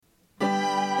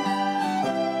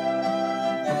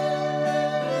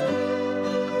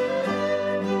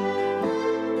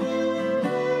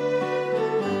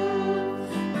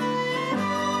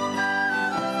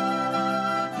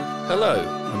Hello,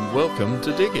 and welcome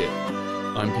to Dig It.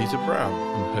 I'm Peter Brown,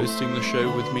 and hosting the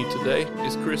show with me today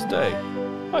is Chris Day.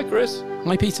 Hi, Chris.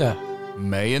 Hi, Peter.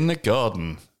 May in the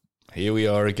garden. Here we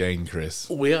are again, Chris.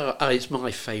 We are. It's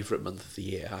my favourite month of the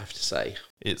year, I have to say.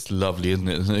 It's lovely, isn't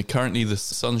it? Currently the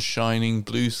sun's shining,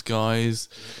 blue skies,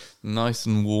 nice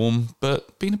and warm,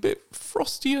 but been a bit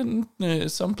frosty in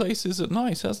some places at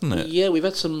night, hasn't it? Yeah, we've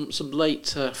had some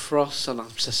late frosts, and I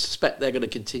suspect they're going to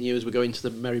continue as we go into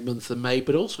the merry month of May,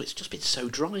 but also it's just been so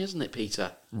dry, hasn't it,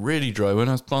 Peter? Really dry. When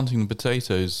I was planting the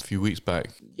potatoes a few weeks back,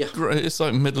 Yeah. it's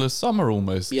like middle of summer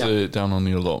almost. Yeah. Down on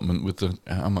the allotment with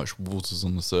how much water's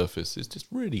on the surface. It's just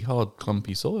really hard,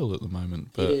 clumpy soil at the moment.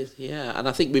 But It is, yeah, and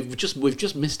I think we've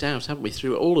just missed out, haven't we,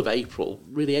 through all of April,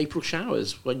 really April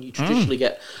showers, when you traditionally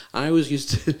get... I always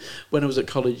used to, when I was at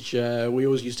college, we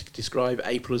always used to describe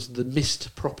April as the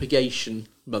mist propagation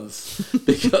month,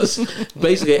 because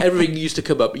basically everything used to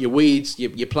come up, your weeds,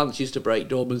 your plants used to break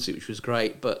dormancy, which was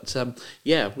great, but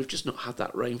yeah, we've just not had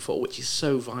that rainfall, which is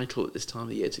so vital at this time of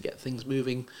the year to get things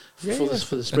moving for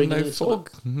the spring. And and the summer.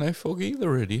 no fog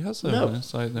either, really, has there? No,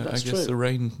 It's like I that's guess true. the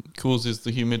rain causes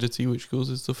the humidity, which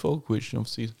causes the fog, which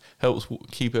obviously helps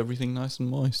keep everything nice and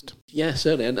moist. Yeah,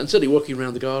 certainly, and certainly walking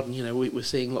around the garden, you know, we're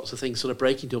seeing lots of things sort of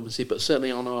breaking dormancy, but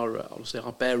certainly on our obviously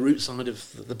our bare root side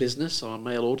of the business, our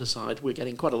mail order side, we're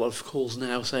getting quite a lot of calls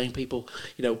now saying people,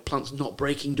 you know, plants not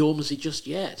breaking dormancy just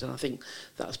yet, and I think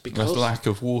that's because That's lack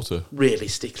of water.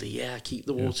 realistically, yeah, keep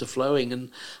the water flowing, and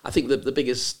I think that the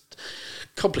biggest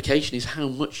complication is how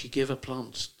much you give a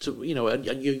plant to, you know, a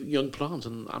young plant,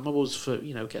 and I'm always for,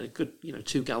 you know, get a good, you know,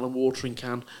 2-gallon watering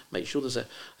can, make sure there's a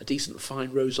decent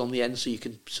fine rose on the end so you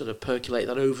can sort of percolate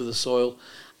that over the soil,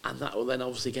 and that will then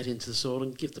obviously get into the soil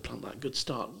and give the plant that good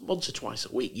start. Once or twice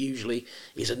a week usually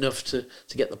is enough to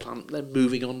get the plant then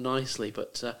moving on nicely,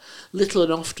 but little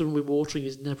and often with watering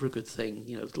is never a good thing.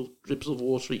 You know, little drips of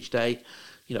water each day,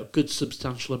 you know, good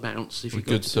substantial amounts. If A you're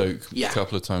good soak Yeah. a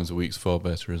couple of times a week's far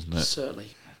better, isn't it? Certainly.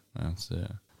 That's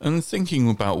it. And thinking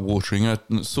about watering, I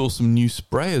saw some new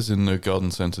sprayers in the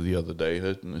garden centre the other day.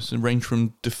 It's a range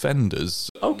from Defenders.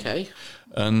 Okay.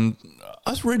 And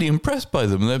I was really impressed by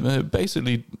them. They're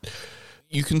basically,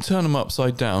 you can turn them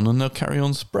upside down and they'll carry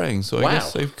on spraying. So I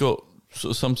guess they've got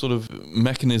some sort of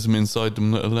mechanism inside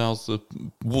them that allows the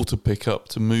water pickup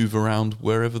to move around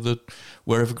wherever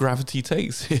gravity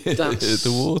takes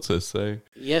the water. So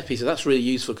Yeah, Peter, that's really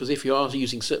useful, because if you are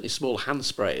using certainly small hand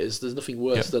sprayers, there's nothing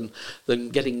worse than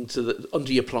getting to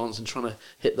under your plants and trying to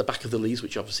hit the back of the leaves,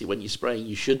 which obviously when you're spraying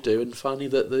you should do, and finding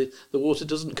that the water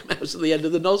doesn't come out at the end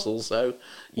of the nozzle. So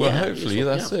hopefully useful,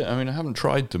 that's it. I mean, I haven't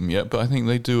tried them yet, but I think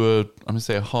they do I'm going to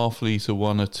say a 0.5 litre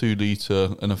one, a 2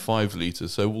 litre and a 5 litre.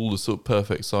 So all the sort of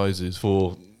perfect sizes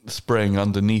for spraying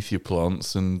underneath your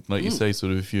plants. And like you say,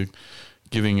 sort of if you're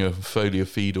giving a foliar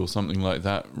feed or something like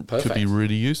that, could be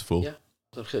really useful.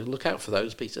 Yeah, so look out for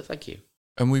those, Peter. Thank you.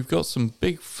 And we've got some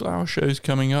big flower shows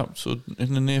coming up sort of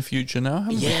in the near future now,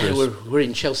 haven't we, Yeah, Chris? we're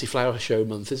in Chelsea Flower Show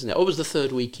month, isn't it? Oh, it was the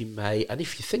third week in May, and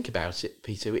if you think about it,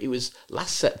 Peter, it was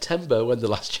last September when the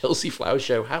last Chelsea Flower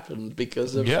Show happened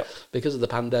because of the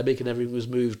pandemic and everything was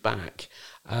moved back.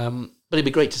 But it'd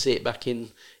be great to see it back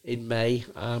in May.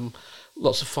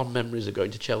 Lots of fond memories of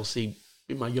going to Chelsea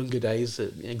in my younger days,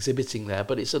 exhibiting there.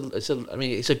 But it's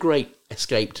a great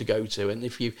escape to go to, and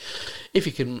if you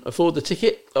can afford the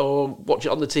ticket or watch it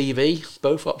on the TV,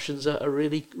 both options are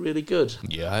really, really good.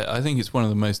 Yeah, I think it's one of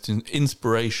the most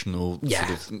inspirational sort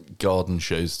of garden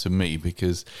shows to me,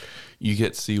 because you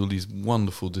get to see all these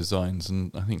wonderful designs,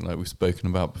 and I think, like we've spoken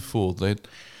about before,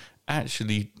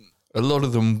 a lot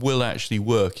of them will actually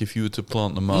work if you were to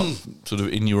plant them up sort of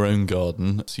in your own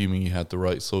garden, assuming you had the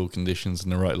right soil conditions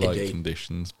and the right light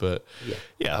conditions. But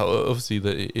yeah, obviously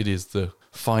it is the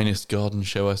finest garden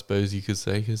show, I suppose you could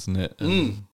say, isn't it?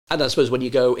 And I suppose when you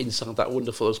go inside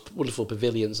those wonderful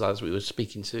pavilions, as we were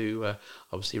speaking to,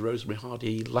 obviously Rosemary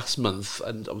Hardy last month,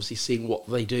 and obviously seeing what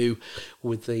they do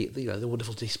with the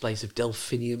wonderful displays of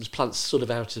delphiniums, plants sort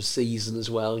of out of season as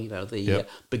well. You know, the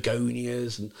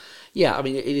begonias, and I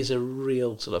mean, it is a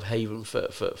real sort of haven for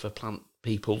plant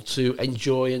people to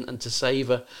enjoy and to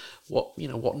savour what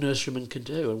nurserymen can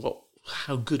do, and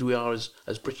how good we are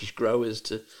as British growers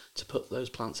to put those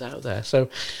plants out there. So,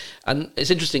 and it's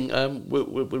interesting.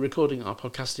 We're recording our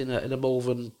podcast in a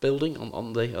Malvern building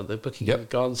on the Buckingham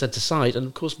Garden Centre site, and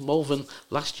of course Malvern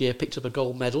last year picked up a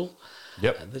gold medal.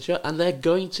 And they're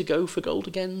going to go for gold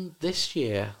again this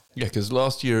year. Yeah, because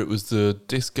last year it was the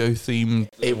disco-themed...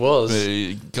 It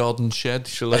was. Garden shed,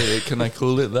 can I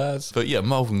call it that? But yeah,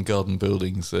 Malvern Garden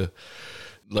Buildings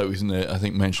like we I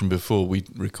think mentioned before, we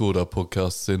record our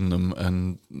podcasts in them,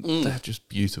 and they're just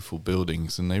beautiful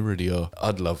buildings, and they really are.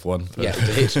 I'd love one. But. Yeah,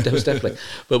 most definitely.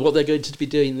 But what they're going to be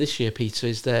doing this year, Peter,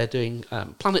 is they're doing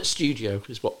Planet Studio,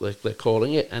 is what they're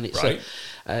calling it, and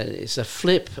it's a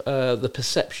flip the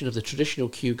perception of the traditional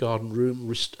Kew Garden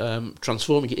room,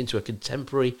 transforming it into a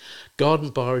contemporary garden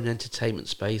bar and entertainment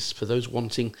space for those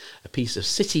wanting a piece of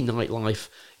city nightlife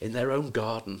in their own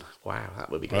garden. Wow, that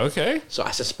would be good. Okay. So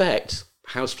I suspect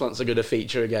houseplants are going to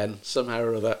feature again somehow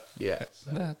or other. Yeah,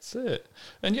 that's it.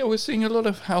 And yeah, we're seeing a lot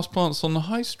of houseplants on the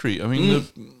high street. I mean,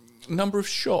 the number of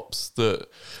shops that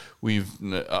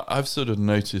I've sort of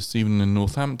noticed, even in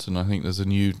Northampton, I think there's a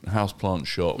new houseplant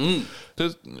shop.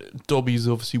 Dobbies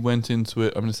obviously went into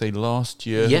it, I'm going to say last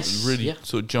year. Yes. Really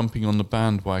sort of jumping on the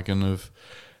bandwagon of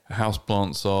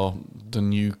houseplants are the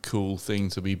new cool thing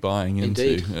to be buying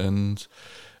into. Indeed. And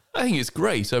I think it's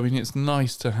great. I mean, it's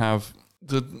nice to have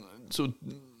the sort of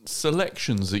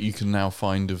selections that you can now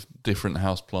find of different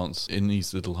houseplants in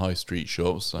these little high street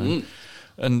shops.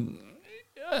 And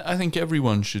I think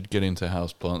everyone should get into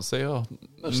houseplants. They are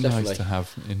Most nice definitely. to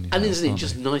have in your And house, isn't it aren't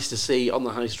just they? nice to see on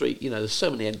the high street, there's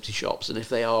so many empty shops, and if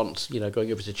they aren't,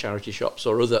 going over to charity shops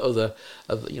or other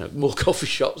more coffee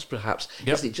shops perhaps,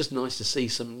 isn't it just nice to see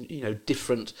some,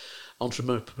 different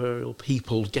entrepreneurial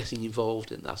people getting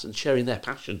involved in that and sharing their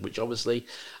passion, which obviously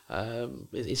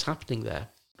is happening there.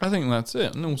 I think that's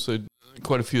it. And also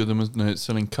quite a few of them are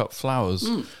selling cut flowers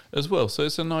as well. So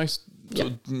it's a nice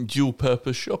sort of dual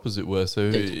purpose shop, as it were. So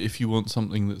if you want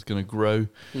something that's going to grow.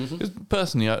 'Cause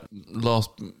personally, last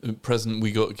present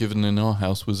we got given in our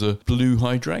house was a blue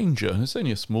hydrangea. It's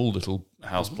only a small little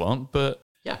house plant, but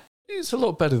it's a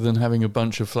lot better than having a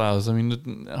bunch of flowers. I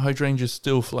mean, the hydrangea's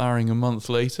still flowering a month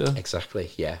later.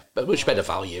 Exactly, yeah. But much better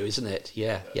value, isn't it?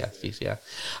 Yeah.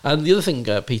 And the other thing,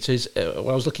 Peter, is when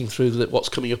I was looking through what's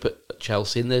coming up at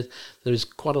Chelsea, and there is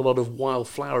quite a lot of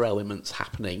wildflower elements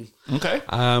happening. Okay.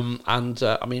 I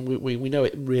mean, we know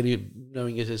it really,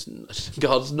 knowing it as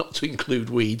gardens not to include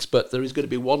weeds, but there is going to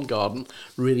be one garden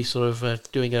really sort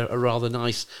of doing a rather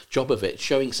nice job of it,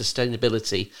 showing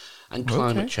sustainability and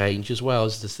climate change as well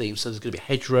as the theme. So there's going to be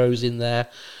hedgerows in there.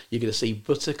 You're going to see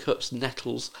buttercups,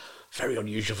 nettles. Very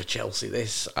unusual for Chelsea,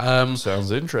 this.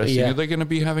 Sounds interesting. Yeah. Are they going to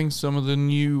be having some of the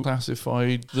new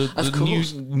classified, the new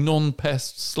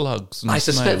non-pest slugs? And I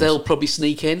suspect snails? they'll probably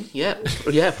sneak in. Yeah,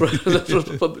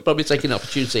 probably take an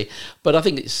opportunity. But I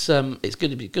think it's going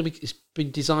to be. It's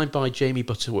been designed by Jamie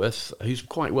Butterworth, who's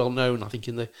quite well known, I think,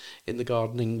 in the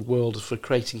gardening world for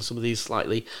creating some of these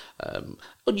slightly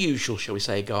unusual, shall we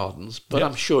say, gardens. But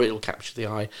I'm sure it'll capture the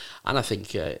eye. And I think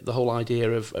the whole idea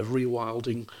of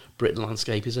rewilding Britain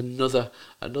landscape is another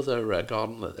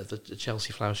garden at the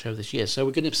Chelsea Flower Show this year. So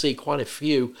we're going to see quite a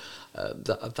few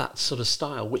of that sort of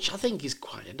style, which I think is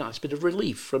quite a nice bit of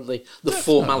relief from the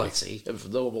formality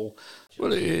of normal.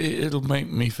 Well, it'll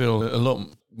make me feel a lot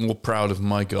more proud of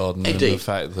my garden than the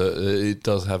fact that it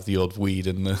does have the odd weed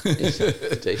and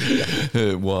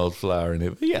the wildflower in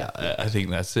it. But I think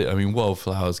that's it. I mean,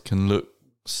 wildflowers can look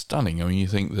stunning. I mean, you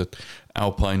think that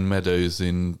alpine meadows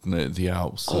in the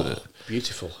Alps.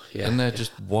 Beautiful, yeah. And they're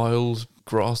just wild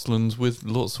grasslands with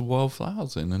lots of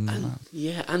wildflowers in.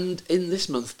 And in this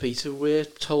month, Peter, we're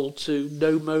told to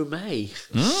no mow May.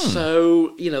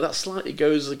 So, that slightly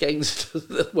goes against,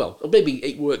 well, maybe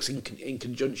it works in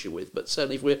conjunction with, but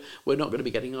certainly if we're not going to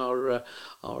be getting our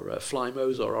fly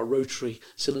mows or our rotary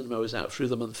cylinder mowers out through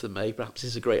the month of May, perhaps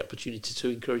it's a great opportunity to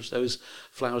encourage those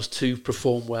flowers to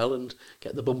perform well and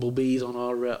get the bumblebees on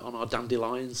our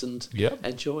dandelions and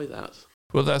enjoy that.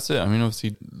 Well, that's it. I mean,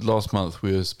 obviously, last month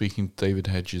we were speaking to David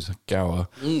Hedges-Gower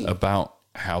about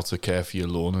how to care for your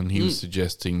lawn, and he was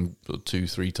suggesting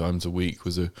 2-3 times a week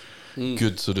was a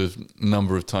good sort of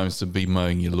number of times to be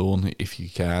mowing your lawn if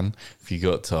you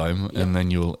got time, and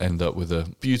then you'll end up with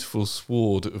a beautiful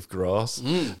sward of grass.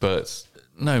 But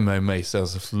no mow May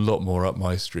sounds a lot more up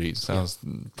my street. Sounds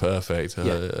perfect.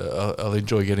 I'll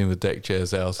enjoy getting the deck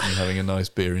chairs out and having a nice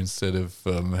beer instead of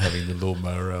having the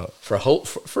lawnmower out for a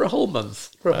whole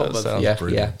month. Sounds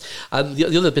brilliant. And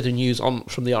the other bit of news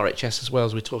from the RHS as well,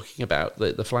 as we're talking about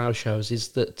the flower shows, is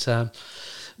that.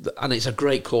 And it's a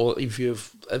great call in view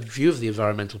of the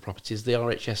environmental properties. The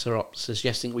RHS are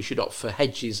suggesting we should opt for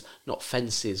hedges, not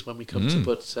fences, when we come to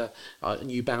put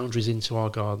new boundaries into our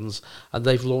gardens. And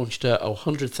they've launched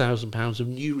 £100,000 of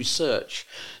new research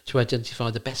to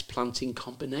identify the best planting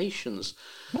combinations.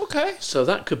 Okay. So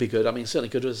that could be good. I mean, certainly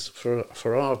good as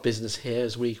for our business here,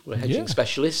 as we're hedging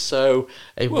specialists. So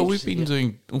we've been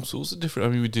doing all sorts of different.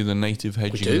 I mean, we do the native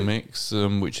hedging mix,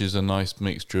 which is a nice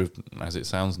mixture of, as it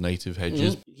sounds, native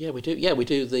hedges. Yeah, we do. Yeah, we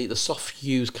do the soft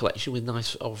hues collection with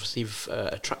nice, obviously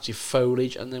attractive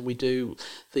foliage, and then we do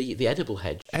the edible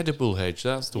hedge. Edible hedge,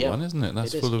 that's the one, isn't it?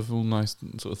 That's full of all nice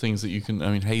sort of things that you can.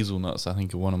 I mean, hazelnuts, I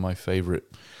think, are one of my favourite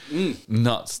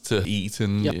nuts to eat,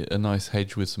 and a nice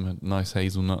hedge with some nice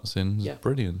hazelnuts in. Yeah.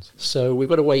 Brilliant. So we've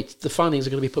got to wait. The findings are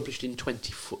going to be published in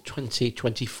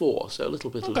 2024, so a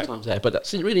little bit of time there. But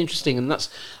that's really interesting, and I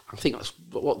think that's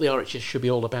what the RHS should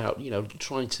be all about. You know,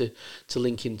 trying to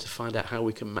link in to find out how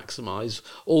we can maximise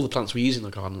all the plants we use in the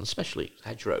garden, especially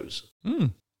hedgerows.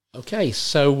 Okay,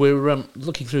 so we're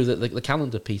looking through the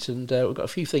calendar, Peter, and we've got a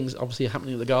few things obviously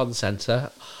happening at the garden centre.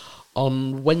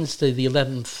 On Wednesday the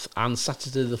 11th and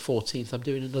Saturday the 14th, I'm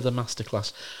doing another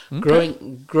masterclass,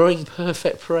 growing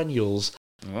perfect perennials,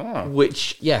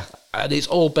 which, and it's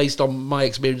all based on my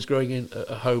experience growing at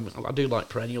home. I do like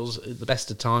perennials at the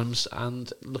best of times,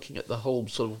 and looking at the whole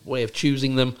sort of way of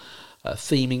choosing them,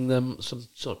 theming them, some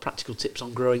sort of practical tips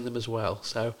on growing them as well.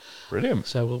 So brilliant.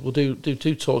 So we'll do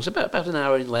two talks, about an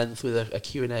hour in length, with a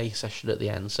Q&A session at the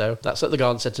end. So that's at the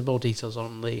Garden Centre. More details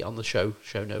on the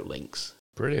show note links.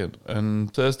 Brilliant.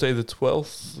 And Thursday the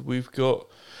 12th, we've got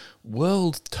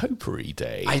World Topiary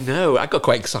Day. I know. I got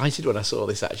quite excited when I saw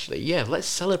this, actually. Yeah, let's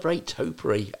celebrate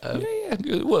topiary.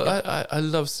 Well, I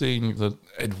love seeing the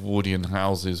Edwardian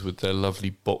houses with their lovely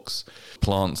box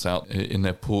plants out in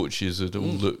their porches that all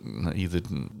look either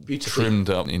trimmed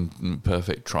up in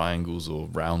perfect triangles or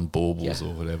round baubles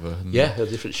or whatever. And the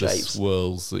different shapes. The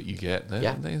swirls that you get,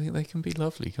 they can be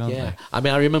lovely, can't they? I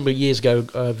mean, I remember years ago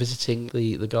visiting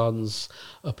the gardens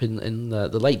up in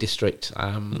the Lake District.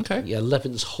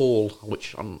 Levens Hall,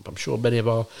 which I'm sure many of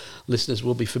our listeners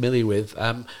will be familiar with.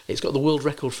 It's got the world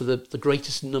record for the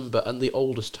greatest number and the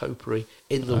oldest topiary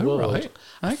in the world. Right.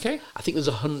 Okay. I think there's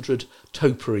 100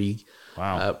 topiary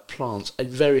plants in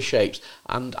various shapes.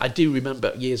 And I do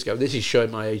remember years ago, this is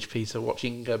showing my age, Peter,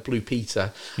 watching Blue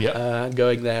Peter,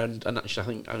 going there, and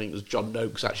actually I think it was John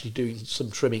Noakes actually doing some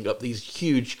trimming up these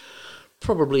huge,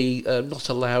 probably not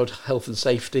allowed health and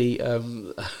safety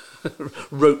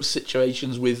rope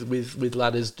situations with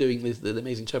ladders doing the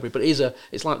amazing topiary. But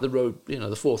it's like the road,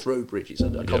 the Forth Road Bridge. It's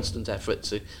a constant effort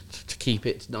to keep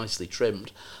it nicely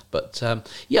trimmed. But I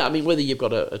mean, whether you've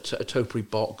got a topiary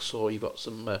box, or you've got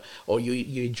some, or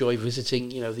you enjoy visiting,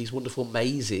 these wonderful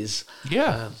mazes.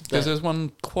 Yeah, because there's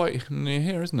one quite near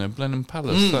here, isn't there? Blenheim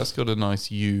Palace. That's got a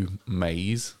nice yew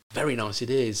maze. Very nice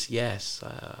it is. Yes,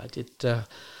 I did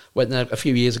went there a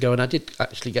few years ago, and I did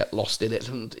actually get lost in it,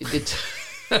 and it did.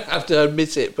 I have to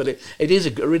admit it, but it is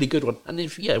a really good one. And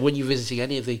when you're visiting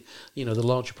any of the the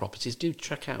larger properties, do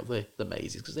check out the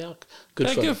mazes, because they are good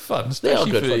fun. They're good fun,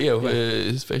 especially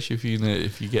especially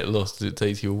if you get lost, it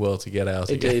takes you a while to get out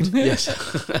again. Indeed, yes.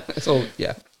 It's all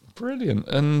brilliant.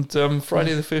 And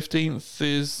Friday the 15th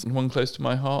is one close to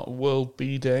my heart, World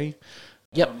Bee Day.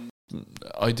 Yep.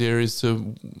 Idea is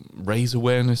to raise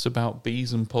awareness about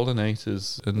bees and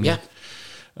pollinators. And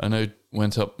I know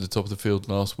went up the top of the field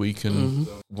last week, and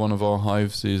one of our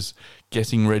hives is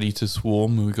getting ready to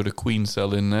swarm. We've got a queen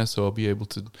cell in there, so I'll be able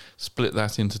to split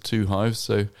that into 2 hives.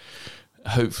 So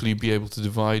hopefully be able to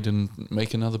divide and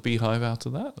make another beehive out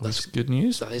of that. That's good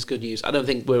news. That is good news. I don't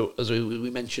think as we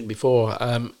mentioned before,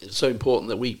 it's so important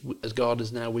that we as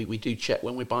gardeners now we do check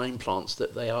when we're buying plants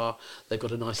that they've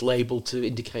got a nice label to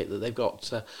indicate that they've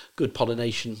got good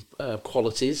pollination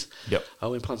qualities. Yep.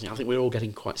 When planting, I think we're all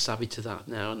getting quite savvy to that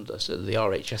now, and so the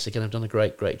RHS again have done a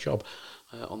great job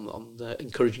on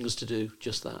encouraging us to do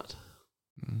just that.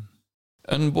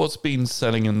 And what's been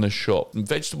selling in the shop?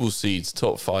 Vegetable seeds,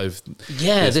 top 5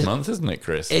 this month, isn't it,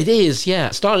 Chris? It is, yeah.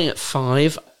 Starting at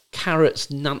 5, carrots,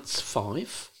 Nance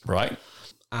 5. Right.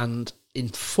 And in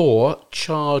 4,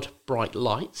 charred bright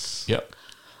lights. Yep.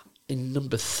 In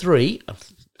number 3,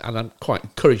 and I'm quite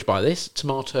encouraged by this,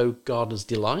 tomato gardener's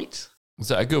delight. Is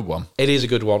that a good one? It is a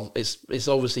good one. It's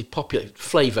obviously popular.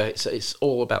 Flavour, it's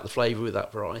all about the flavour with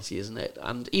that variety, isn't it?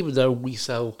 And even though we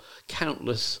sell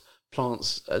countless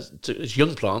plants as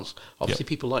young plants, obviously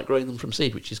people like growing them from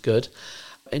seed, which is good.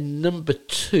 In number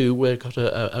 2, we've got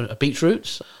a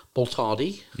beetroot,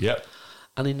 Baltardi. Yep.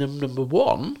 And in number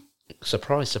 1,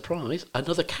 surprise,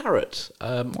 another carrot.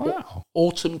 Wow.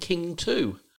 Autumn King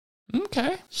 2.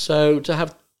 Okay. So to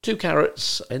have 2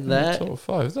 carrots in there, top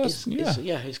 5.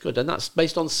 It's good, and that's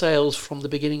based on sales from the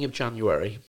beginning of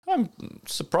January.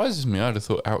 Surprises me. I'd have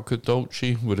thought Outcut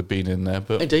Dolce would have been in there,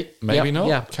 but indeed, maybe not.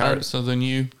 Yeah. Carrots are the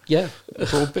new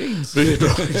broad beans. But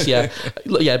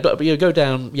you go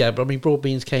down. Yeah, but I mean, broad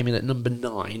beans came in at number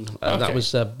 9. That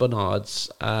was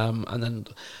Bernard's, and then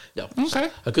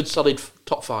a good solid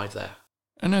top 5 there.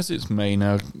 And as it's May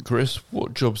now, Chris,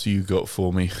 what jobs have you got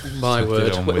for me? My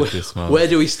word, get on with this month? Where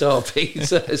do we start,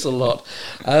 Pete? It's a lot.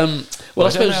 Well, I I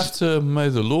suppose. don't have to mow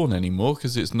the lawn anymore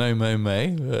because it's no mow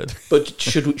May. But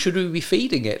should we be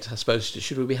feeding it? I suppose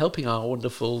should we be helping our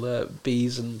wonderful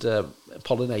bees and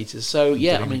pollinators? So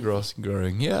yeah, Getting the grass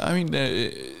growing. Yeah, I mean,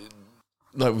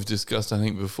 like we've discussed, I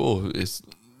think before, it's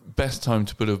best time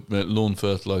to put a lawn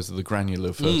fertilizer, the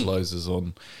granular fertilizers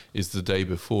on, is the day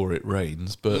before it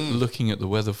rains. But looking at the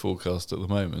weather forecast at the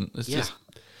moment, there's just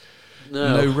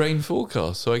no rain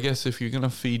forecast. So I guess if you're going to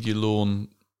feed your lawn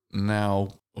now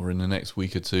or in the next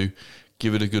week or two,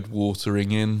 give it a good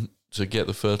watering in to get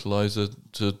the fertilizer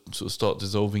to sort of start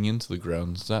dissolving into the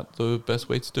ground. Is that the best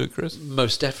way to do it, Chris?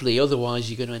 Most definitely.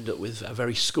 Otherwise, you're going to end up with a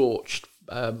very scorched,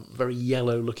 very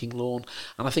yellow-looking lawn,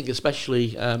 and I think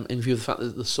especially in view of the fact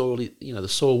that the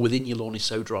soil within your lawn is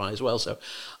so dry as well. So,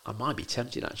 I might be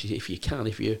tempted actually, if you're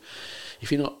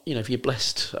not, if you're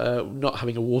blessed not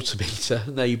having a water meter,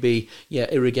 maybe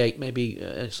irrigate maybe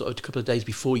sort of a couple of days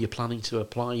before you're planning to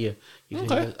apply your.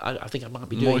 Okay. I think I might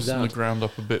be doing Moisten that. the ground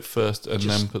up a bit first, and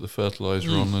then put the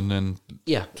fertilizer on, and then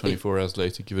 24 hours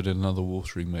later, give it another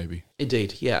watering, maybe.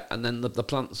 Indeed, yeah, and then the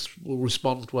plants will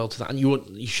respond well to that, and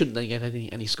you shouldn't then get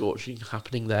any scorching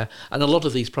happening there. And a lot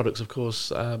of these products, of course,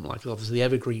 like obviously the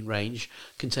Evergreen range,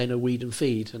 contain a weed and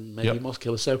feed and maybe moss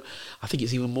killer. So I think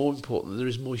it's even more important that there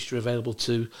is moisture available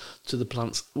to the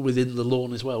plants within the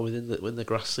lawn as well, within the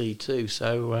grass seed too.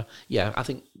 So I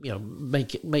think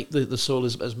make the soil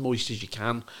as moist as you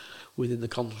can within the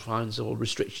confines or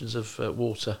restrictions of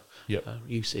water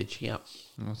usage. Yeah,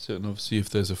 that's it. And obviously, if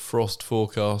there's a frost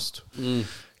forecast,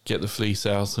 get the fleece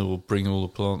out, and we'll bring all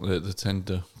the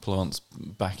tender plants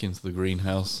back into the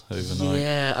greenhouse overnight.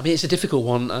 Yeah, I mean it's a difficult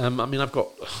one. I mean I've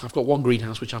got one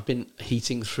greenhouse which I've been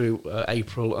heating through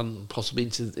April and possibly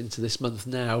into this month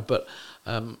now, but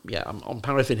I'm on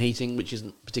paraffin heating, which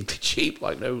isn't particularly cheap.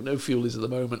 Like no fuel is at the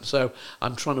moment, so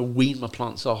I'm trying to wean my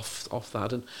plants off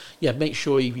that. And make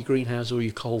sure your greenhouse or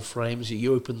your cold frames,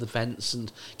 you open the vents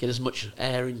and get as much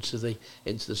air into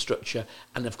the structure.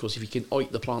 And of course, if you can oik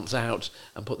the plants out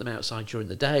and put them outside during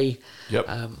the day,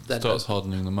 then starts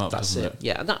hardening them up. That's it.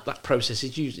 Yeah, and that process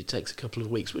usually takes a couple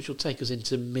of weeks, which will take us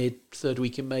into third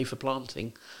week in May for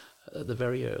planting at the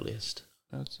very earliest.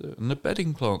 That's it. And the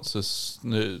bedding plants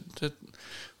we've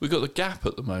got the gap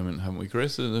at the moment, haven't we,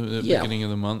 Chris? At the beginning of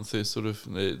the month is sort of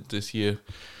this year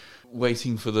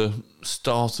waiting for the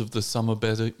start of the summer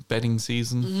bedding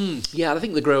season. Yeah, I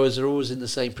think the growers are always in the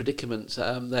same predicament.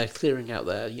 They're clearing out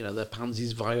their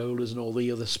pansies, violas, and all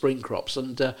the other spring crops.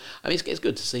 And I mean, it's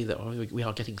good to see that we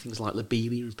are getting things like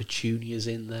lobelia and petunias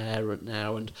in there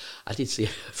now. And I did see a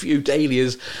few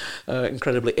dahlias,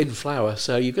 incredibly in flower.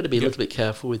 So you've got to be a little bit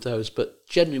careful with those. But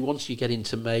generally, once you get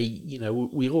into May,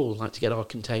 we all like to get our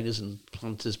containers and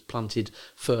planters planted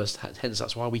first. Hence,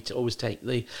 that's why we always take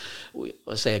I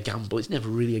say a gamble. It's never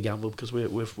really a gamble because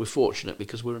we're fortunate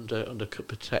because we're under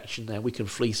protection there. We can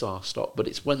fleece our stock, but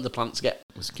it's when the plants get.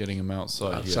 It's getting them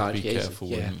outside. Be careful.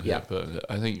 But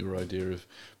I think your idea of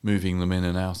moving them in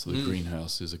and out of the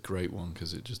greenhouse is a great one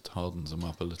because it just hardens them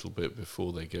up a little bit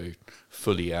before they go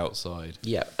fully outside.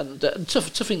 Yeah, and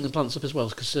toughening the plants up as well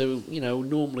because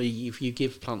normally if you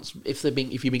give plants if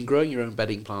you've been growing your own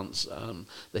bedding plants,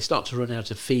 they start to run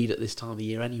out of feed at this time of the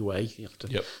year anyway. After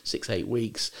 6-8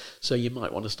 weeks, so you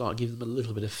might want to start giving them a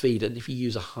little bit of feed. And if you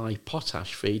use a high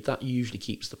potash feed, that usually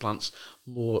keeps the plants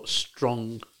more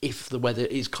strong if the weather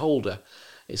is colder.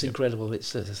 It's incredible.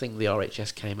 It's the thing the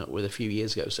RHS came up with a few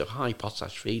years ago. So high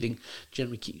potash feeding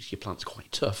generally keeps your plants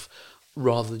quite tough,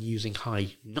 rather than using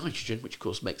high nitrogen, which of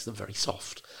course makes them very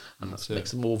soft and that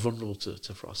makes them more vulnerable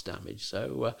to frost damage.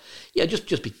 So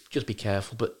just be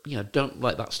careful, but don't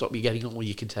let that stop you getting on with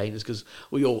your containers because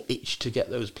we all itch to get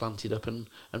those planted up and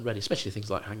ready, especially things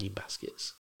like hanging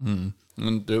baskets. And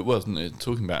it wasn't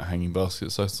talking about hanging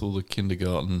baskets. I saw the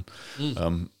kindergarten.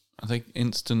 I think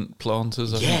instant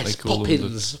planters. I think they call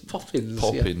poppins.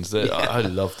 Poppins. I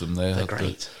love them. They're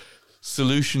great.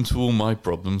 Solution to all my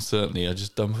problems, certainly. I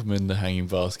just dump them in the hanging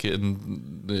basket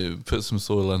and put some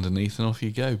soil underneath, and off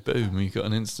you go. Boom! You've got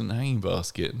an instant hanging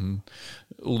basket, and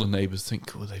all the neighbours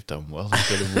think, "Oh, they've done well.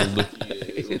 They've got them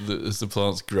all as the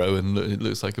plants grow, and it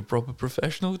looks like a proper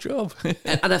professional job."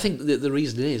 and I think the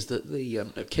reason is that the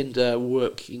Kinder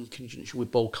work in conjunction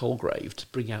with Bold Colgrave to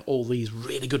bring out all these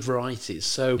really good varieties.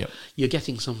 So you're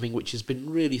getting something which has been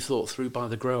really thought through by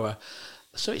the grower.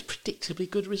 So it's predictably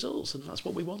good results, and that's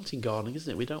what we want in gardening, isn't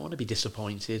it? We don't want to be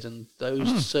disappointed, and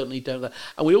those certainly don't.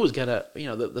 And we always get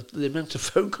the amount of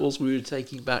phone calls we were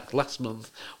taking back last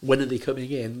month. When are they coming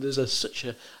in? There's such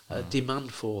a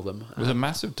demand for them. There's a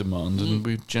massive demand, and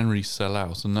we generally sell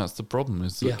out, and that's the problem.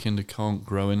 Is that Kinder can't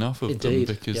grow enough of them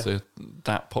because they're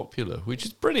that popular, which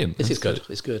is brilliant. It is good.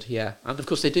 It's good, yeah. And of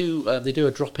course they do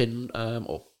a drop-in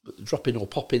or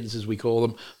pop-ins, as we call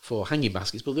them, for hanging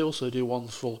baskets, but they also do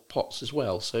ones for pots as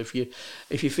well. So if you're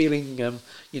feeling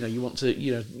you want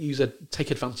to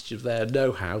take advantage of their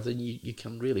know-how, then you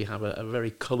can really have a very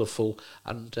colourful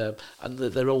and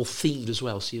they're all themed as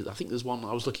well. So I think there's one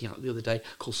I was looking at the other day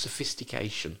called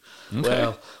Sophistication.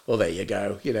 Okay. Well, there you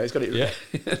go. It's got it. Yeah.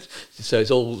 So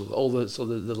it's all the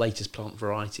sort of the latest plant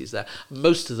varieties there.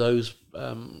 Most of those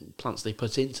plants they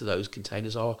put into those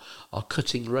containers are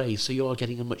cutting raised, so you are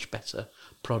getting a much better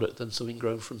product than something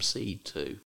grown from seed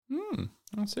too.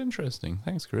 That's interesting.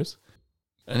 Thanks, Chris.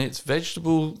 And it's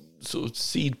vegetable sort of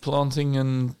seed planting,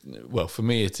 and well, for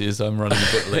me it is. I'm running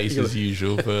a bit late as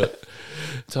usual, but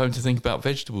time to think about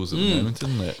vegetables at the moment,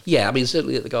 isn't it? Yeah, I mean,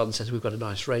 certainly at the garden centre we've got a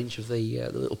nice range of the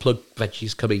little plug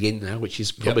veggies coming in now, which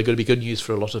is probably going to be good news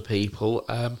for a lot of people.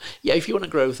 If you want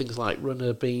to grow things like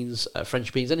runner beans,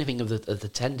 French beans, anything of the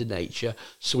tender nature,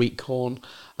 sweet corn,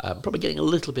 probably getting a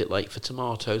little bit late for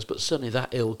tomatoes, but certainly that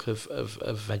ilk of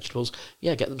vegetables,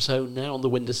 get them sown now on the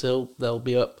windowsill. They'll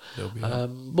be up.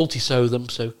 Multi-sow them,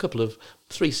 so a couple of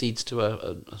 3 seeds to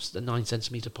a 9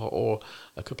 centimetre pot, or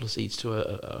a couple of seeds to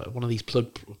one of these plug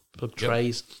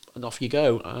trays, and off you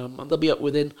go. And they'll be up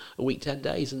within a week, 10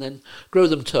 days, and then grow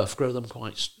them tough, grow them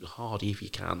quite hardy if you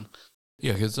can.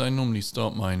 Yeah, because I normally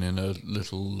start mine in a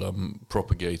little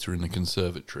propagator in the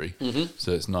conservatory,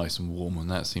 so it's nice and warm, and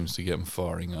that seems to get them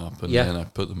firing up. And then I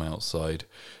put them outside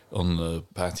on the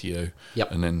patio,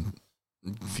 and then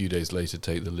a few days later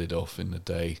take the lid off in the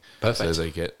day. Perfect. So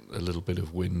they get a little bit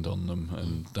of wind on them,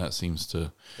 and that seems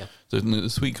to... The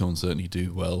sweet corn certainly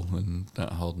do well, and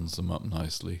that hardens them up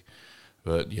nicely.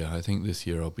 But I think this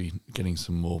year I'll be getting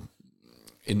some more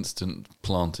instant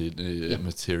planted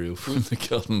material from the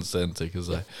garden centre, because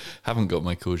I haven't got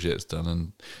my courgettes done.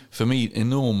 And for me,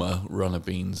 Enorma runner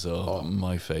beans are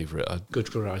my favourite. Good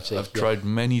variety. I've tried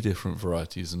many different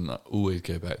varieties, and I always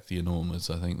go back to the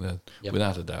Enormas. I think they're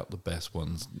without a doubt the best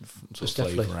ones, sort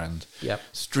of flavour and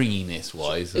stringiness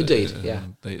wise. Indeed,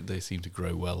 they seem to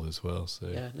grow well as well. So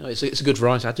it's a good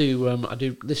variety. I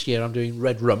do this year. I'm doing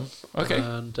red rum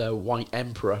and white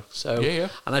emperor. So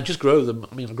and I just grow them.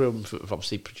 I mean, I grow them for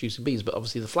obviously producing beans, but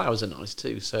obviously the flowers are nice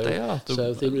too. So they are.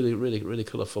 So they're really, really, really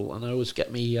colourful. And I always get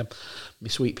me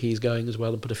sweet peas going as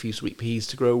well, and put a few sweet peas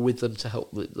to grow with them to help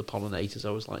the pollinators. I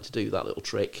always like to do that little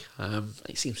trick.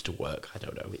 It seems to work. I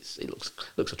don't know. It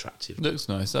looks attractive. Looks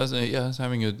nice. I was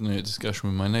having a discussion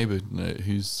with my neighbour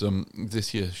who's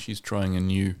this year she's trying a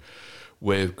new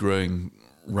way of growing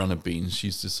runner beans.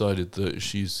 She's decided that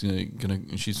she's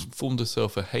she's formed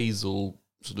herself a hazel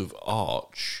sort of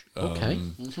arch,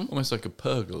 almost like a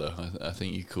pergola, I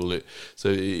think you call it. So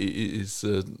it's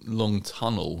a long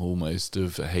tunnel almost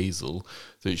of hazel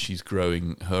that she's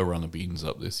growing her runner beans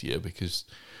up this year, because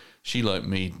she, like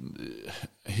me,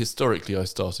 historically I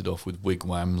started off with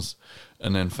wigwams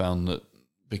and then found that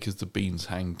because the beans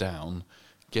hang down,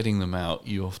 getting them out,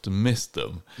 you often miss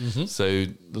them. So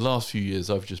the last few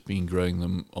years I've just been growing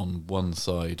them on one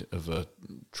side of a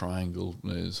triangle,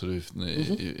 sort of,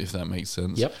 if that makes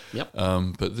sense. Yep.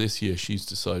 But this year she's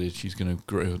decided she's going to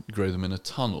grow them in a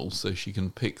tunnel, so she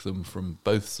can pick them from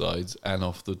both sides and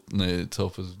off the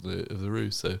top of the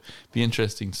roof. So it'd be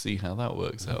interesting to see how that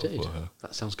works out for her.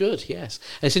 That sounds good. Yes,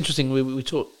 and it's interesting. We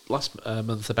talked last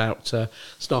month about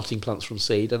starting plants from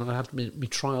seed, and I had my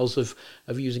trials of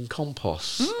using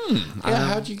compost.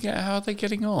 How are they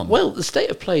getting on? Well, the state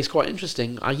of play is quite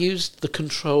interesting. I used the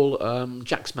Control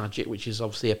Jack's Magic, which is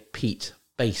obviously a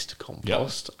peat-based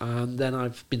compost, and then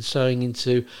I've been sowing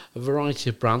into a variety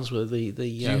of brands with the.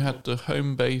 You had the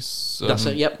Home Base. That's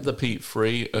it. Yep, the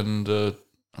peat-free, and I'm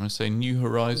going to say New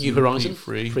Horizon.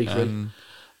 Peat-free.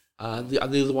 The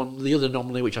other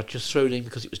anomaly, which I just thrown in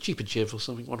because it was cheap and cheerful,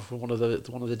 something from one of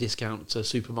the discount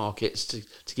supermarkets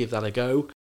to give that a go.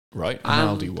 Right,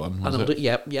 an Aldi one, was it?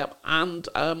 Yep, and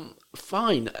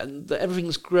fine, and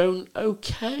everything's grown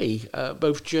okay,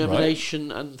 both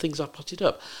germination and things I've potted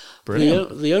up.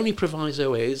 Brilliant. The only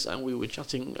proviso is, and we were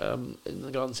chatting in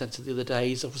the garden centre the other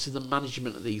day, is obviously the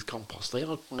management of these composts. They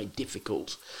are quite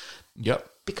difficult. Yep.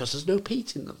 Because there's no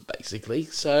peat in them, basically.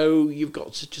 So you've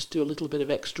got to just do a little bit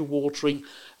of extra watering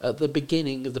at the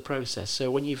beginning of the process. So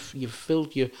when you've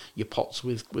filled your pots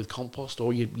with compost,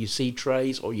 or your seed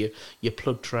trays, or your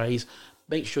plug trays,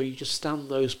 make sure you just stand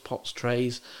those pots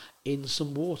trays in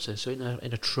some water, so in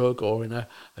a trug or in a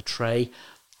tray.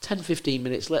 10-15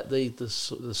 minutes, let the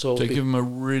soil... So give them a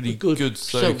really good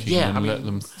soaking and let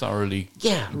them thoroughly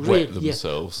wet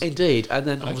themselves. Yeah, indeed. And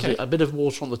then obviously a bit of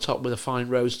water on the top with a fine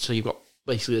roast, so you've got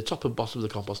basically the top and bottom of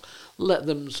the compost. Let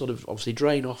them sort of obviously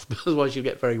drain off, otherwise you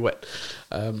get very wet.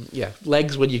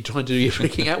 Legs when you're trying to do your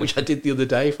freaking out, which I did the other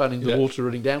day, finding the water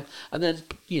running down. And then,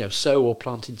 sow or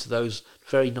plant into those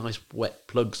very nice wet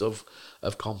plugs of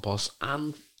compost,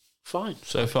 and... fine.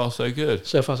 So far, so good.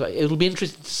 So far, so it'll be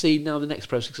interesting to see now the next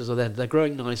processes are there. They're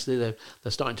growing nicely. They're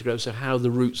starting to grow. So how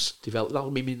the roots develop,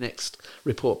 that'll be my next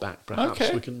report back.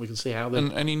 Perhaps we can see how they.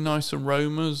 And any nice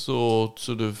aromas or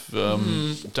sort of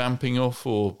damping off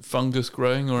or fungus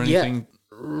growing or anything. Yeah.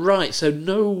 Right, so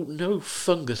no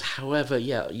fungus. However,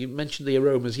 you mentioned the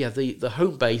aromas. Yeah, the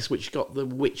home base, which got the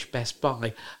Which Best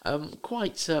Buy,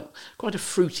 quite a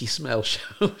fruity smell,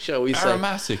 shall we say?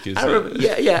 Aromatic, is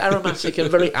it? Yeah, aromatic and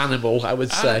very animal, I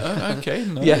would say. Okay,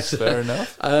 nice, yes, fair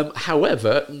enough.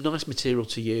 However, nice material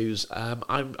to use.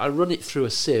 I run it through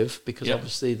a sieve because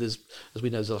obviously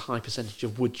there's a high percentage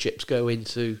of wood chips go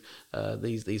into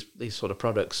these sort of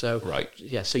products. So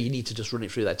so you need to just run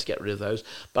it through there to get rid of those.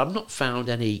 But I've not found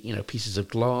any pieces of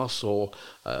glass or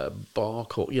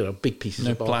bark or big pieces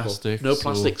of bark. No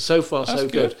plastic. So far, so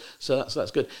good. So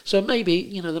that's good. So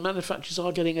maybe the manufacturers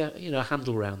are getting a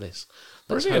handle around this.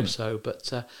 Let's hope so.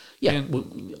 But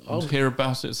I'll hear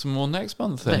about it some more next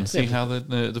month then. See how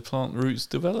the plant roots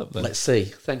develop then. Let's see.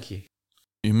 Thank you.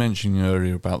 You mentioned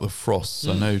earlier about the frosts.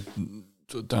 I know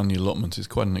down the allotment is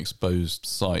quite an exposed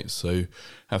site, so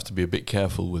have to be a bit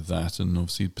careful with that. And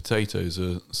obviously potatoes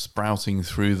are sprouting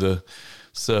through the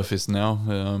surface now.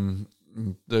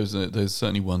 Those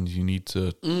certainly ones you need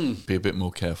to be a bit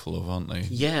more careful of, aren't they?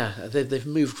 Yeah, they've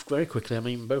moved very quickly. I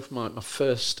mean, both my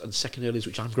first and second earlies,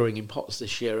 which I'm growing in pots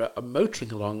this year, are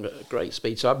motoring along at great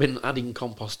speed. So I've been adding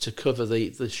compost to cover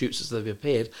the shoots as they've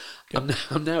appeared. Okay.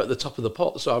 I'm now at the top of the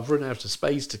pot, so I've run out of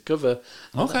space to cover.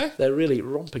 Okay, they're really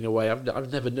romping away. I've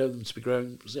never known them to be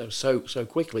growing so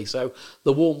quickly. So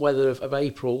the warm weather of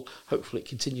April, hopefully it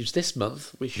continues this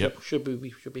month. We should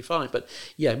be fine. But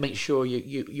make sure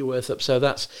you earth up. So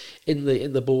that's in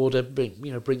the border.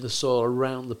 Bring the soil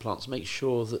around the plants. Make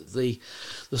sure that the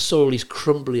soil is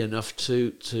crumbly enough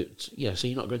to so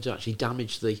you're not going to actually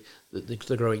damage the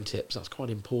growing tips. That's quite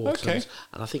important. Okay.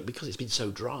 And I think because it's been so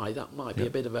dry, that might be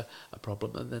a bit of a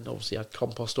problem. And then obviously add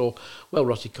compost or well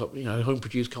rotted home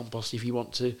produced compost if you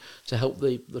want to help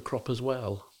the crop as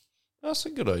well. That's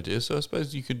a good idea. So I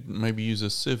suppose you could maybe use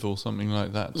a sieve or something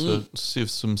like that to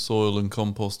sieve some soil and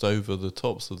compost over the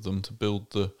tops of them to build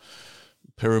the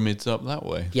pyramids up that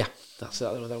way. Yeah,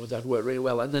 that would work really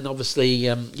well. And then obviously,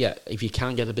 if you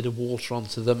can get a bit of water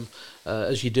onto them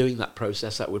as you're doing that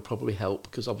process, that would probably help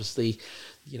because obviously,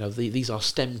 these are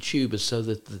stem tubers, so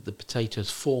that the potatoes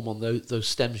form on those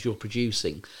stems you're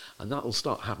producing, and that will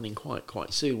start happening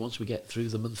quite soon. Once we get through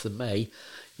the month of May,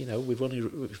 we've only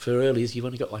for earlies you've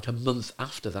only got like a month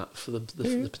after that for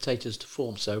the potatoes to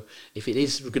form. So if it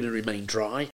is going to remain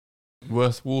dry.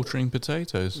 Worth watering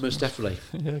potatoes. Most definitely.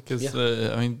 Because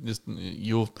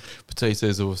your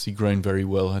potatoes are obviously grown very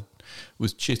well. I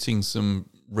was chitting some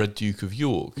Red Duke of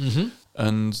York,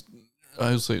 and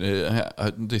I also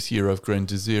this year I've grown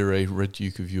Desiree Red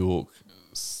Duke of York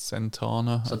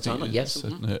Santana, yes,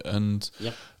 and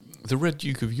the Red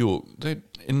Duke of York.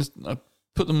 I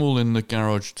put them all in the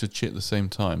garage to chit at the same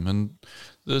time, and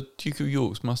the Duke of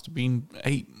Yorks must have been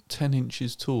 8-10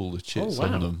 inches tall, the chits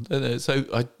on them. So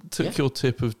I took your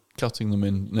tip of cutting them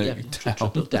in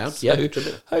down.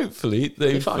 So hopefully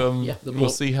we'll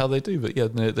see how they do. But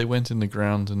they went in the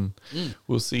ground, and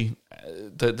we'll see.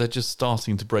 They're just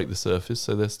starting to break the surface,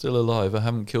 so they're still alive. I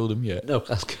haven't killed them yet. No,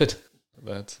 that's good.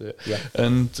 That's it. Yeah.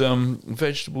 And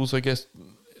vegetables, I guess,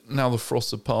 now the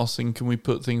frosts are passing, can we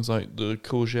put things like the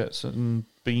courgettes and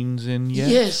beans in yet?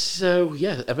 Yes, so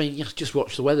just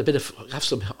watch the weather. Have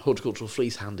some horticultural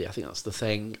fleece handy. I think that's the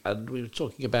thing. And we were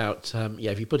talking about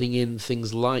if you're putting in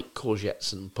things like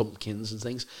courgettes and pumpkins and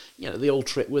things, the old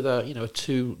trick with a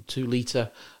 2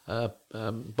 litre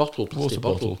bottle, plastic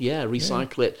bottle. Yeah,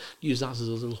 recycle it. Use that as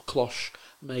a little cloche.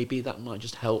 Maybe that might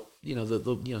just help,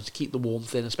 to keep the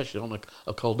warmth in, especially on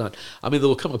a cold night. I mean, there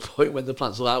will come a point when the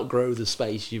plants will outgrow the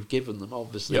space you've given them,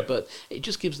 obviously, but it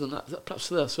just gives them that perhaps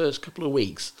for the first couple of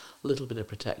weeks, a little bit of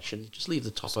protection. Just leave the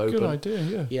top open. Good idea,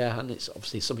 yeah. Yeah, and it's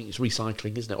obviously something that's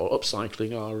recycling, isn't it, or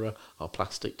upcycling our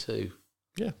plastic too.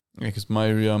 Yeah, because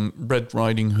my Red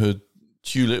Riding Hood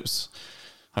tulips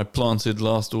I planted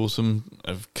last autumn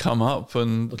have come up,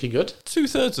 and looking good.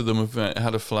 2/3 of them have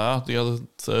had a flower. The other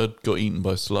third got eaten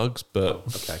by slugs, but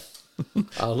okay.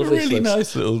 I love A this really list.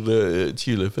 nice little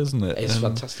tulip, isn't it? It's a And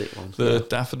fantastic one. the yeah.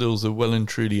 daffodils are well and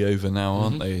truly over now,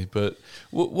 aren't they? But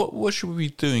what should we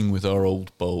be doing with our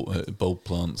old bulb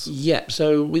plants? Yeah,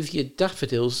 so with your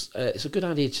daffodils, it's a good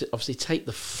idea to obviously take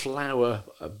the flower,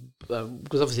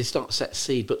 because obviously they start to set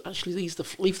seed, but actually leave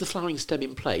the flowering stem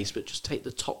in place, but just take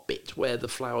the top bit where the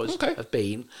flowers have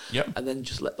been, Yep. and then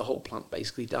just let the whole plant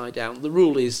basically die down. The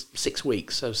rule is 6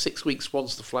 weeks, so 6 weeks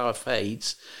once the flower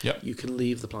fades, Yep. you can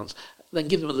leave the plants. Then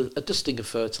give them a dusting of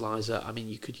fertiliser. I mean,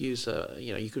 you could use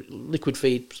you could liquid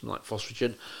feed, something like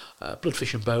Phosphagen,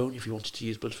 bloodfish and bone if you wanted to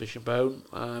use bloodfish and bone,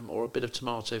 or a bit of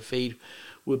tomato feed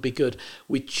would be good.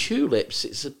 With tulips,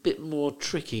 it's a bit more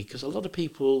tricky because a lot of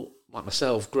people, like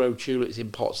myself, grow tulips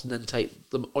in pots and then take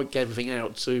them, oink everything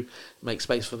out to make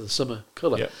space for the summer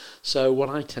colour. Yep. So what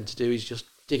I tend to do is just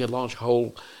dig a large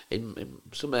hole in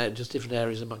some just different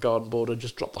areas of my garden border and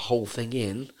just drop the whole thing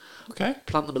in. Okay.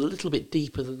 Plant them a little bit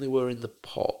deeper than they were in the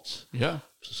pot. Yeah.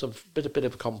 So some bit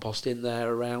of compost in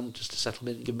there around just to settle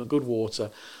them in, give them a good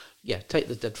water. Yeah, take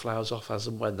the dead flowers off as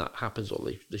and when that happens, or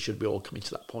they should be all coming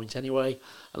to that point anyway,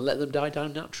 and let them die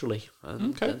down naturally.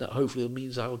 And Okay. that hopefully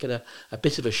means I will get a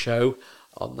bit of a show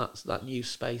on that new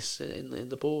space in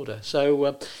the border.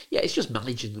 So yeah, it's just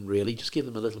managing them really. Just give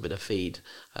them a little bit of feed.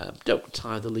 Don't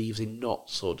tie the leaves in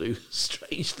knots or do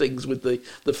strange things with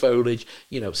the foliage.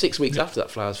 6 weeks after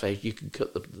that flower's faded, you can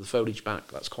cut the foliage back.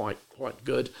 That's quite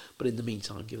good. But in the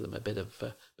meantime, give them a bit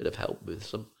of help with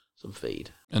some feed.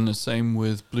 And the same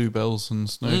with bluebells and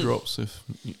snowdrops.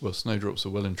 Snowdrops are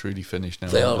well and truly finished now.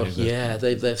 They aren't are, yeah.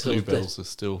 They're Bluebells are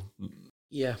still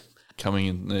yeah. coming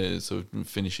in, sort of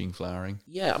finishing flowering.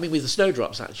 Yeah, I mean, with the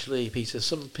snowdrops, actually, Peter,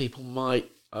 some people might,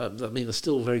 they're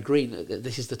still very green.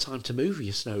 This is the time to move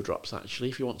your snowdrops, actually.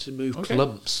 If you want to move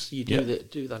clumps, you do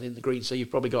that in the green. So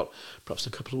you've probably got perhaps a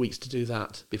couple of weeks to do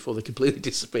that before they completely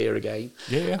disappear again.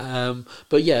 Yeah.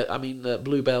 But yeah, I mean,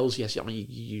 bluebells, yes, I mean,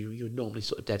 you would normally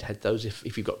sort of deadhead those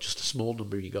if you've got just a small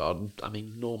number in your garden. I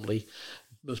mean, normally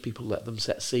most people let them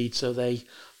set seed so they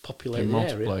populate the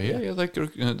multiply. area.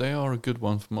 Yeah, they are a good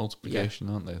one for multiplication,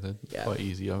 aren't they? They're quite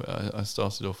easy. I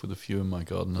started off with a few in my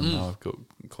garden, and now I've got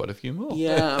quite a few more.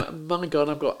 Yeah, my God,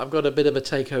 I've got a bit of a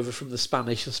takeover from the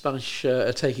Spanish. The Spanish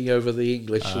are taking over the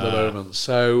English at the moment,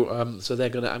 so I'm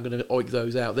gonna oink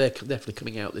those out. They're definitely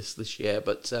coming out this year,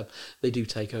 but they do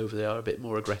take over. They are a bit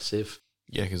more aggressive.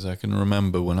 Yeah, because I can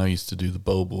remember when I used to do the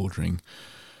bulb ordering,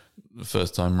 the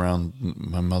first time round,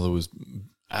 my mother was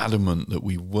adamant that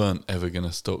we weren't ever going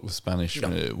to stock the Spanish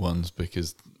ones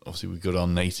because obviously we've got our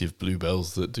native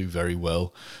bluebells that do very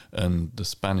well, and the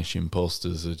Spanish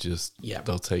imposters are just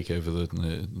they'll take over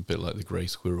a bit like the grey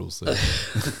squirrels. They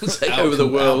take over the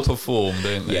world, outperform,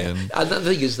 don't they? Yeah, and the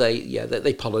thing is, they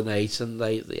pollinate and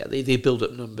they build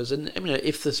up numbers. And I mean,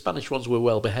 if the Spanish ones were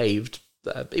well behaved,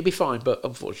 it'd be fine, but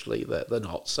unfortunately they're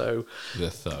not. So they're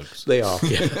thugs. They are,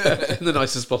 in the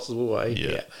nicest possible way.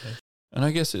 Yeah. And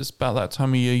I guess it's about that time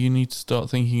of year you need to start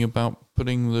thinking about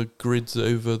putting the grids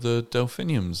over the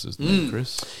delphiniums, isn't it,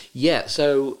 Chris? Yeah,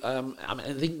 so I mean,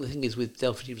 I think the thing is with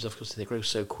delphiniums, of course, they grow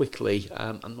so quickly,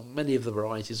 and many of the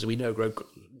varieties we know grow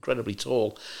incredibly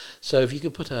tall. So if you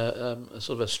could put a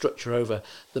sort of a structure over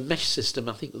the mesh system,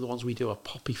 I think the ones we do are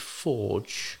Poppy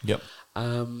Forge. Yep.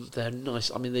 They're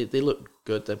nice. I mean, they look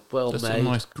good. They're well That's made. a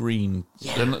nice green.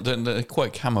 Yeah. They're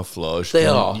quite camouflaged. They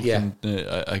are,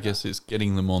 I guess it's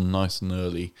getting them on nice and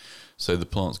early so the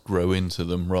plants grow into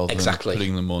them rather than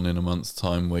putting them on in a month's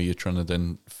time where you're trying to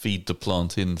then feed the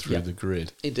plant in through the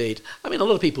grid. Indeed. I mean, a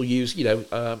lot of people use,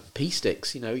 pea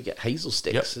sticks. You get hazel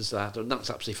sticks as that, and that's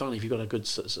absolutely fine if you've got a good,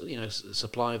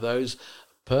 supply of those.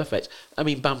 Perfect. I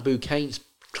mean, bamboo canes,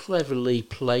 cleverly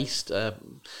placed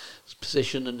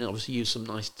position, and obviously use some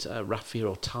nice raffia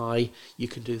or tie. You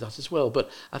can do that as well.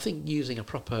 But I think using a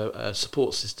proper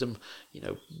support system,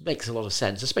 makes a lot of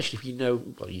sense, especially if you're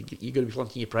going to be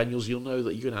planting your perennials. You'll know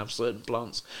that you're going to have certain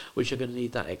plants which are going to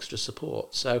need that extra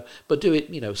support. So, but do it,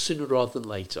 sooner rather than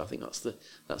later. I think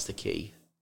that's the key.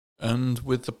 And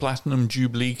with the Platinum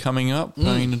Jubilee coming up,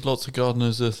 I mean, lots of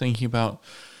gardeners are thinking about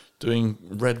doing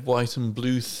red, white and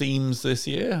blue themes this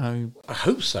year. I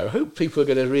hope so. I hope people are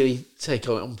going to really take it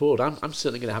on board. I'm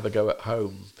certainly going to have a go at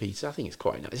home, Peter. I think it's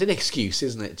quite nice. It's an excuse,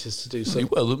 isn't it, just to do something?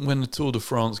 Well, when the Tour de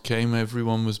France came,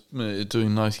 everyone was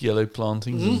doing nice yellow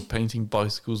plantings and painting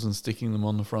bicycles and sticking them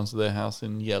on the front of their house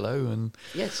in yellow. And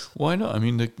yes, why not? I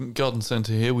mean, the garden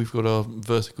centre here, we've got our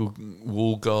vertical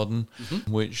wall garden,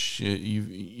 which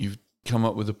you've come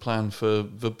up with a plan for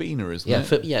verbena, isn't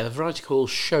it? A variety called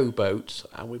Showboat,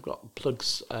 and we've got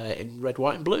plugs in red,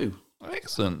 white and blue.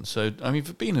 Excellent. So, I mean,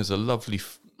 verbena's a lovely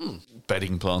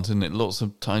bedding plant, isn't it? Lots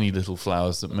of tiny little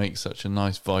flowers that make such a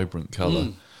nice, vibrant colour.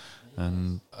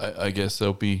 And I guess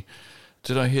there'll be...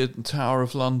 Did I hear Tower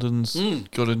of London's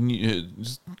got a new...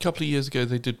 A couple of years ago,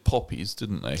 they did poppies,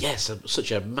 didn't they? Yes,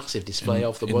 such a massive display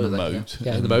of the in the moat.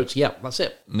 Yeah, in the moat. Yeah, that's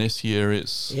it. And this year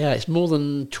it's... Yeah, it's more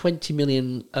than 20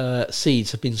 million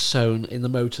seeds have been sown in the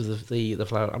moat of the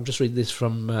flower. I'm just reading this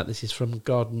from... this is from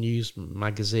Garden News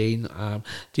magazine.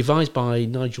 Devised by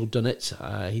Nigel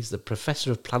Dunnett. He's the Professor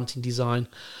of Planting Design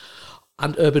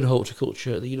and Urban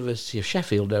Horticulture at the University of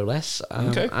Sheffield, no less.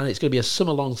 Okay. And it's going to be a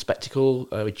summer-long spectacle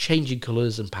with changing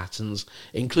colours and patterns,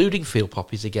 including field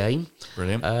poppies again.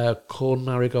 Brilliant. Corn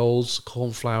marigolds,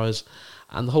 cornflowers,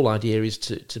 and the whole idea is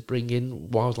to bring in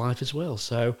wildlife as well.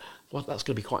 So that's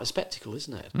going to be quite a spectacle,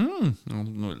 isn't it? I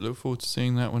look forward to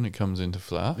seeing that when it comes into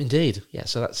flower. Indeed, yeah.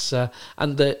 So that's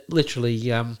and literally,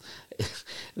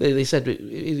 they said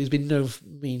it's been no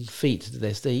mean feat to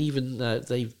this. They even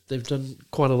they've done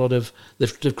quite a lot of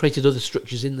they've created other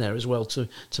structures in there as well to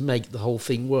make the whole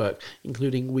thing work,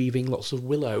 including weaving lots of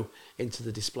willow into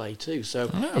the display too. So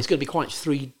it's going to be quite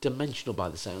 3-dimensional by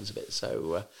the sounds of it.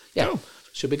 So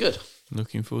should be good.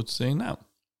 Looking forward to seeing that.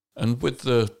 And with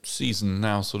the season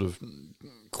now sort of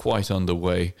quite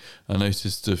underway, I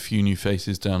noticed a few new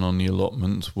faces down on the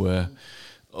allotment where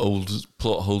old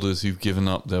plot holders who've given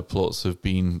up their plots have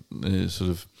been sort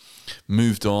of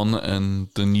moved on, and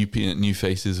the new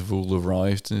faces have all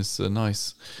arrived. It's a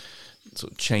nice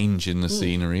sort of change in the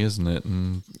scenery, isn't it?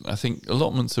 And I think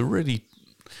allotments are really...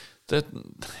 They're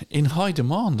in high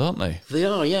demand, aren't they? They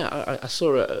are, yeah. I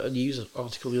saw a news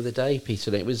article the other day,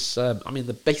 Peter, and it was,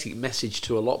 the basic message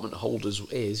to allotment holders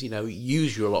is,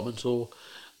 use your allotment or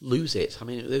lose it. I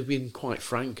mean, they've been quite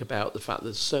frank about the fact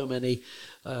that so many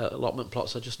allotment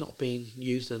plots are just not being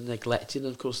used and neglected.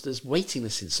 And, of course, there's waiting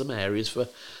lists in some areas for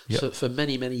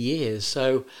many, many years.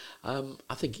 So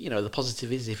I think, the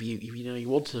positive is if you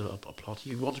want a plot,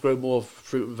 you want to grow more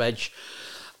fruit and veg,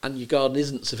 and your garden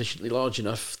isn't sufficiently large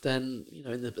enough, then,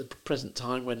 in the present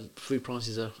time when food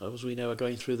prices are, as we know, are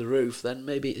going through the roof, then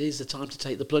maybe it is the time to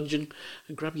take the plunge and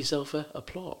grab yourself a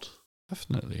plot.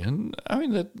 Definitely. And I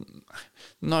mean, they're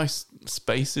nice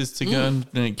spaces to go and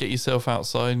get yourself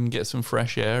outside and get some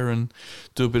fresh air and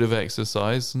do a bit of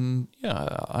exercise. And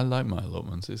I like my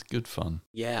allotments. It's good fun.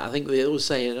 Yeah, I think they always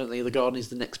say, don't they, the garden is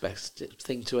the next best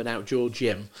thing to an outdoor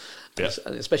gym. Yeah.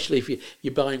 And especially if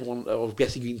you're buying one or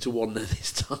getting into one at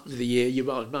this time of the year, you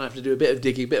might have to do a bit of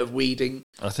digging, a bit of weeding.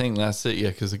 I think that's it,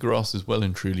 because the grass is well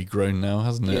and truly grown now,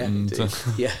 hasn't it? Yeah, indeed.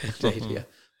 Yeah, indeed, yeah.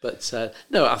 But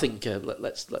no, I think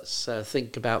let's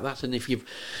think about that. And if you're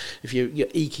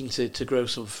eking to grow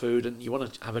some food and you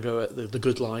want to have a go at the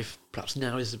good life, perhaps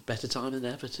now is a better time than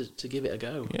ever to give it a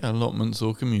go. Yeah, allotments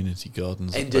or community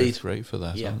gardens are both great for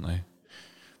that, aren't they?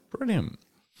 Brilliant.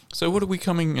 So what have we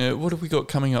got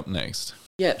coming up next?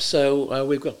 Yeah, so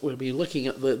we'll be looking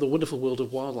at the wonderful world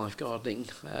of wildlife gardening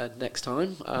next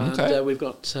time, and we've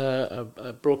got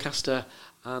a broadcaster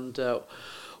and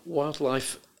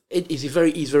wildlife. He's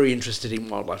very interested in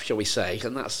wildlife, shall we say,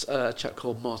 and that's a chap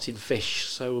called Martin Fish.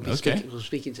 So we'll be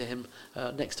speaking to him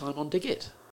next time on Dig It.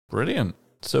 Brilliant.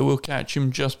 So we'll catch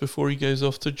him just before he goes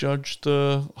off to judge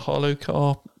the Harlow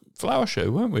Car Flower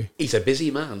Show, won't we? He's a busy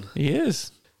man. He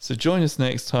is. So join us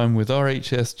next time with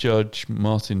RHS judge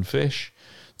Martin Fish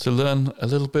to learn a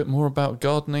little bit more about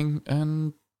gardening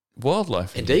and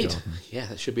wildlife. Indeed. Yeah,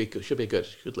 that should be a good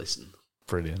listen.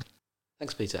 Brilliant.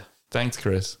 Thanks, Peter. Thanks,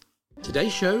 Chris.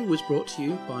 Today's show was brought to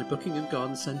you by Buckingham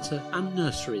Garden Centre and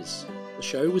Nurseries. The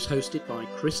show was hosted by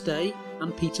Chris Day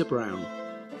and Peter Brown.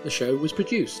 The show was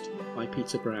produced by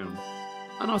Peter Brown.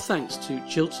 And our thanks to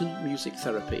Chiltern Music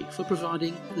Therapy for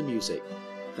providing the music.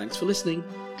 Thanks for listening.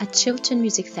 At Chiltern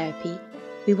Music Therapy,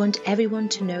 we want everyone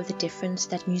to know the difference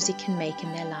that music can make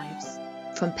in their lives.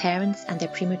 From parents and their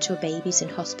premature babies in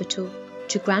hospital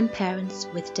to grandparents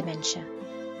with dementia.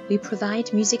 We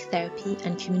provide music therapy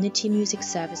and community music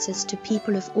services to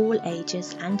people of all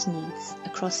ages and needs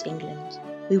across England.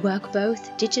 We work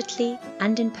both digitally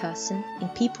and in person in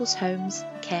people's homes,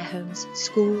 care homes,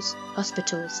 schools,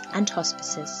 hospitals and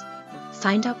hospices.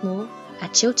 Find out more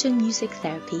at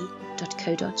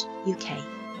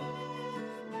chilternmusictherapy.co.uk.